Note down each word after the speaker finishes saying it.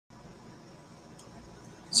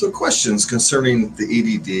So questions concerning the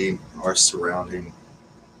EDD are surrounding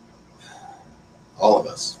all of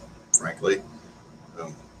us, frankly.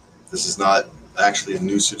 Um, this is not actually a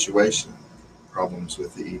new situation. Problems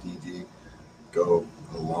with the EDD go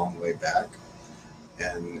a long way back,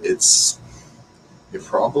 and it's a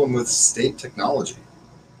problem with state technology.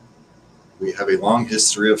 We have a long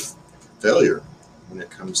history of failure when it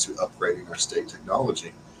comes to upgrading our state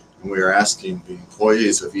technology, and we are asking the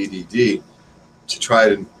employees of EDD to try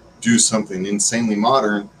to do something insanely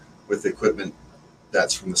modern with equipment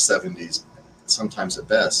that's from the 70s, sometimes at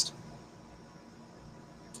best.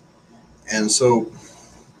 And so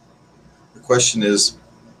the question is,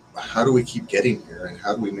 how do we keep getting here, and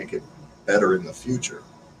how do we make it better in the future?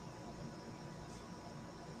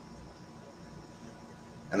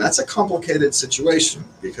 And that's a complicated situation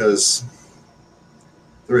because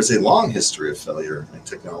there is a long history of failure in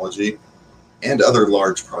technology and other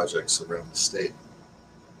large projects around the state.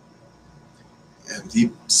 And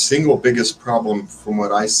the single biggest problem from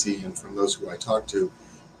what I see and from those who I talk to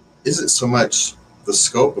isn't so much the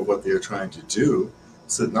scope of what they are trying to do,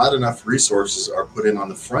 it's that not enough resources are put in on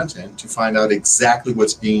the front end to find out exactly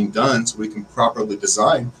what's being done so we can properly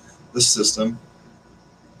design the system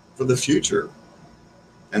for the future.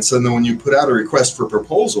 And so then when you put out a request for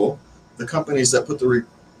proposal, the companies that put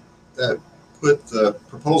the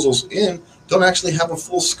proposals in don't actually have a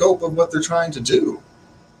full scope of what they're trying to do.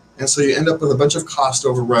 And so you end up with a bunch of cost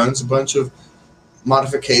overruns, a bunch of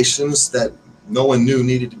modifications that no one knew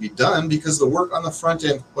needed to be done because the work on the front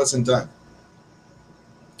end wasn't done.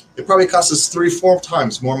 It probably costs us 3-4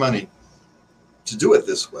 times more money to do it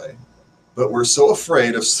this way. But we're so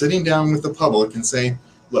afraid of sitting down with the public and saying,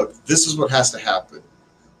 look, this is what has to happen.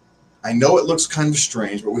 I know it looks kind of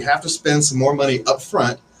strange, but we have to spend some more money up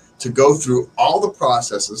front to go through all the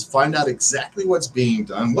processes, find out exactly what's being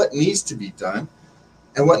done, what needs to be done,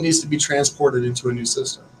 and what needs to be transported into a new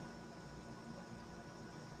system.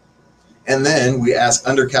 And then we ask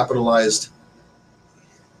undercapitalized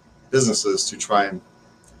businesses to try and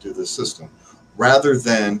do this system, rather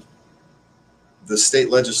than the state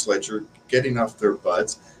legislature getting off their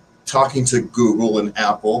butts, talking to Google and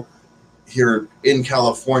Apple here in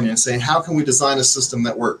California and saying, how can we design a system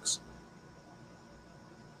that works?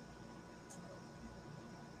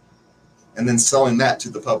 And then selling that to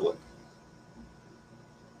the public.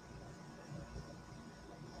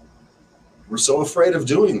 We're so afraid of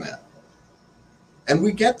doing that. And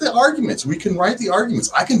we get the arguments. We can write the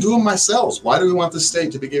arguments. I can do them myself. Why do we want the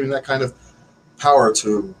state to be giving that kind of power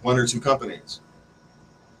to 1 or 2 companies?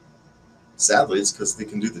 Sadly, it's because they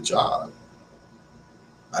can do the job.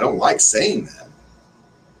 I don't like saying that.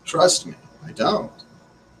 Trust me, I don't.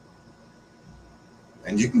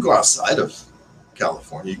 And you can go outside of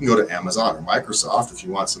California. You can go to Amazon or Microsoft if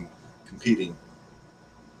you want some competing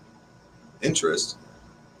interests.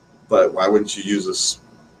 But why wouldn't you use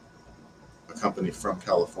a company from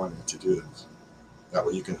California to do this? That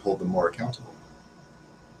way you can hold them more accountable.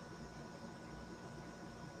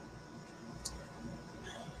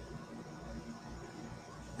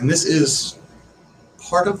 And this is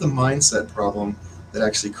part of the mindset problem that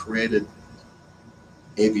actually created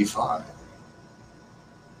AB5.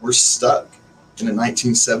 We're stuck in a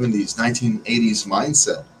 1970s, 1980s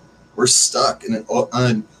mindset. We're stuck in an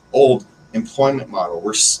old employment model.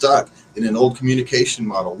 We're stuck in an old communication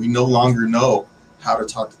model. We no longer know how to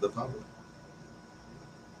talk to the public.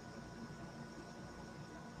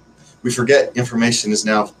 We forget information is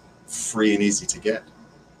now free and easy to get.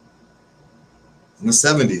 In the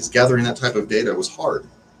 70s, gathering that type of data was hard.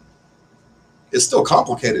 It's still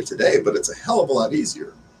complicated today, but it's a hell of a lot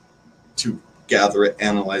easier to gather it,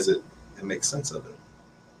 analyze it, and make sense of it.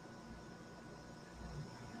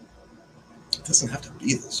 It doesn't have to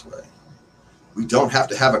be this way. We don't have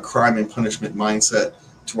to have a crime and punishment mindset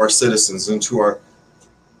to our citizens and to our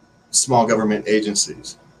small government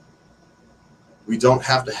agencies. We don't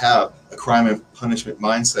have to have a crime and punishment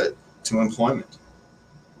mindset to employment.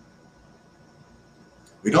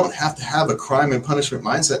 We don't have to have a crime and punishment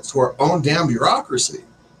mindset to our own damn bureaucracy.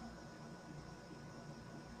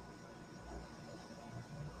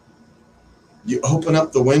 You open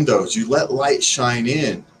up the windows, you let light shine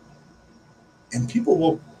in, and people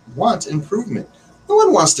will want improvement. No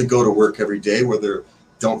one wants to go to work every day where they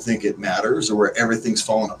don't think it matters or where everything's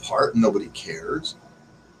falling apart and nobody cares.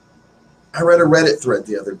 I read a Reddit thread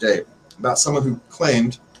the other day about someone who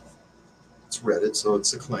claimed, it's Reddit, so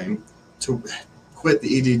it's a claim, to quit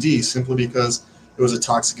the EDD simply because it was a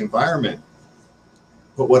toxic environment.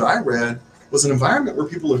 But what I read was an environment where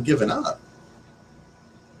people have given up.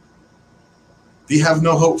 They have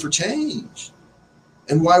no hope for change.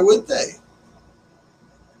 And why would they?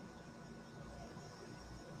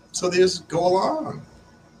 So they just go along.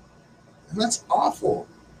 And that's awful.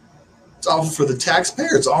 It's awful for the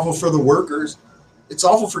taxpayer. It's awful for the workers. It's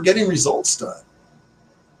awful for getting results done.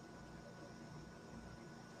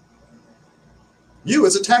 You,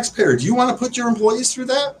 as a taxpayer, do you want to put your employees through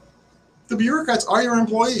that? The bureaucrats are your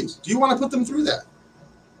employees. Do you want to put them through that?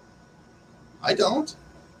 I don't.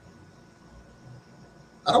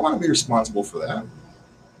 I don't want to be responsible for that.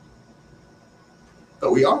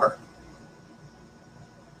 But we are.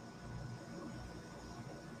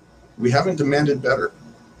 We haven't demanded better.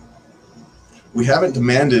 We haven't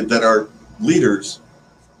demanded that our leaders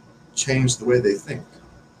change the way they think.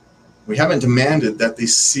 We haven't demanded that they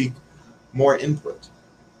seek more input.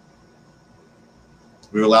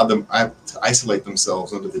 We've allowed them to isolate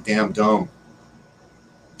themselves under the damn dome,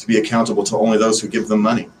 to be accountable to only those who give them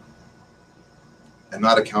money, and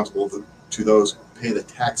not accountable to those who pay the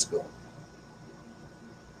tax bill.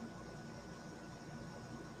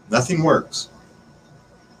 Nothing works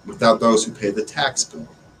without those who pay the tax bill.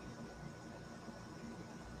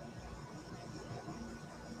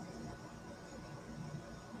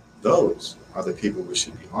 Those are the people we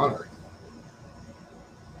should be honoring.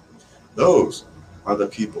 Those are the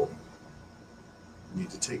people we need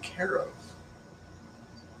to take care of.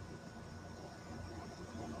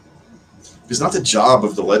 It's not the job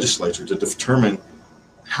of the legislature to determine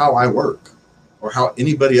how I work or how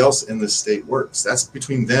anybody else in this state works. That's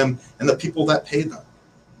between them and the people that pay them.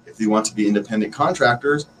 If they want to be independent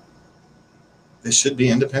contractors, they should be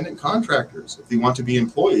independent contractors. If they want to be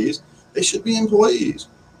employees, they should be employees.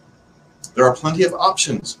 There are plenty of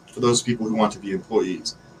options for those people who want to be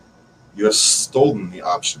employees. You have stolen the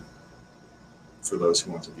option for those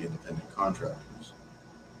who want to be independent contractors.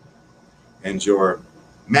 And your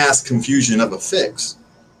mass confusion of a fix,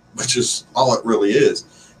 which is all it really is,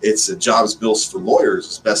 it's a jobs bills for lawyers,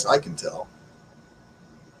 as best I can tell.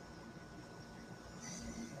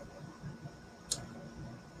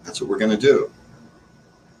 That's what we're going to do.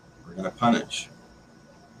 We're going to punish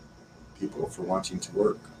people for wanting to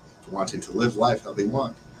work, for wanting to live life how they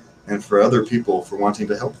want, and for other people for wanting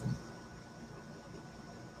to help them.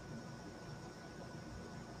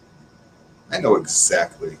 I know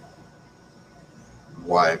exactly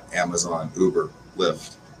why Amazon, Uber,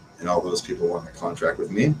 Lyft, and all those people want to contract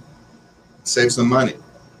with me. It saves them money.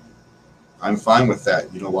 I'm fine with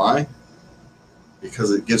that. You know why?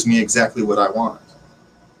 Because it gives me exactly what I want.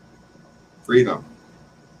 Freedom.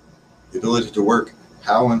 The ability to work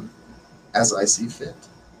how and as I see fit.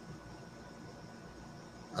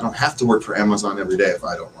 I don't have to work for Amazon every day if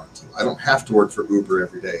I don't want to. I don't have to work for Uber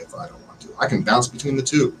every day if I don't want to. I can bounce between the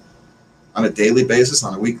two. On a daily basis,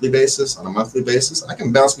 on a weekly basis, on a monthly basis, I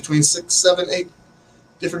can bounce between 6, 7, 8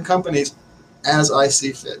 different companies as I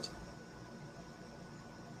see fit.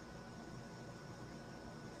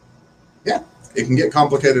 Yeah, it can get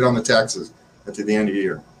complicated on the taxes at the end of the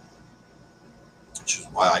year, which is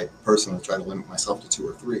why I personally try to limit myself to 2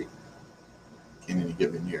 or 3 in any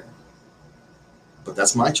given year. But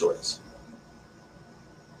that's my choice.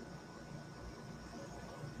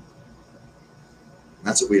 And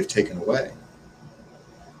that's what we have taken away.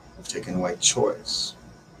 We've taken away choice.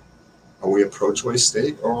 Are we a pro-choice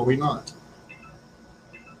state or are we not?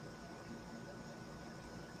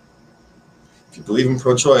 If you believe in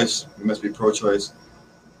pro-choice, you must be pro-choice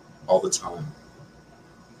all the time,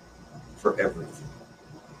 for everything.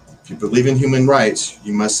 If you believe in human rights,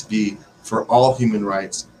 you must be for all human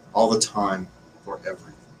rights all the time, for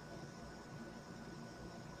everything.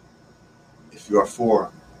 If you are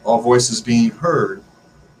for all voices being heard,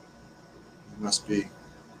 you must be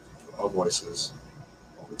for all voices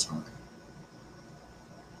all the time,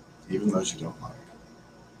 even those you don't like.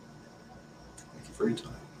 Thank you for your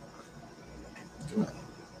time. Good night.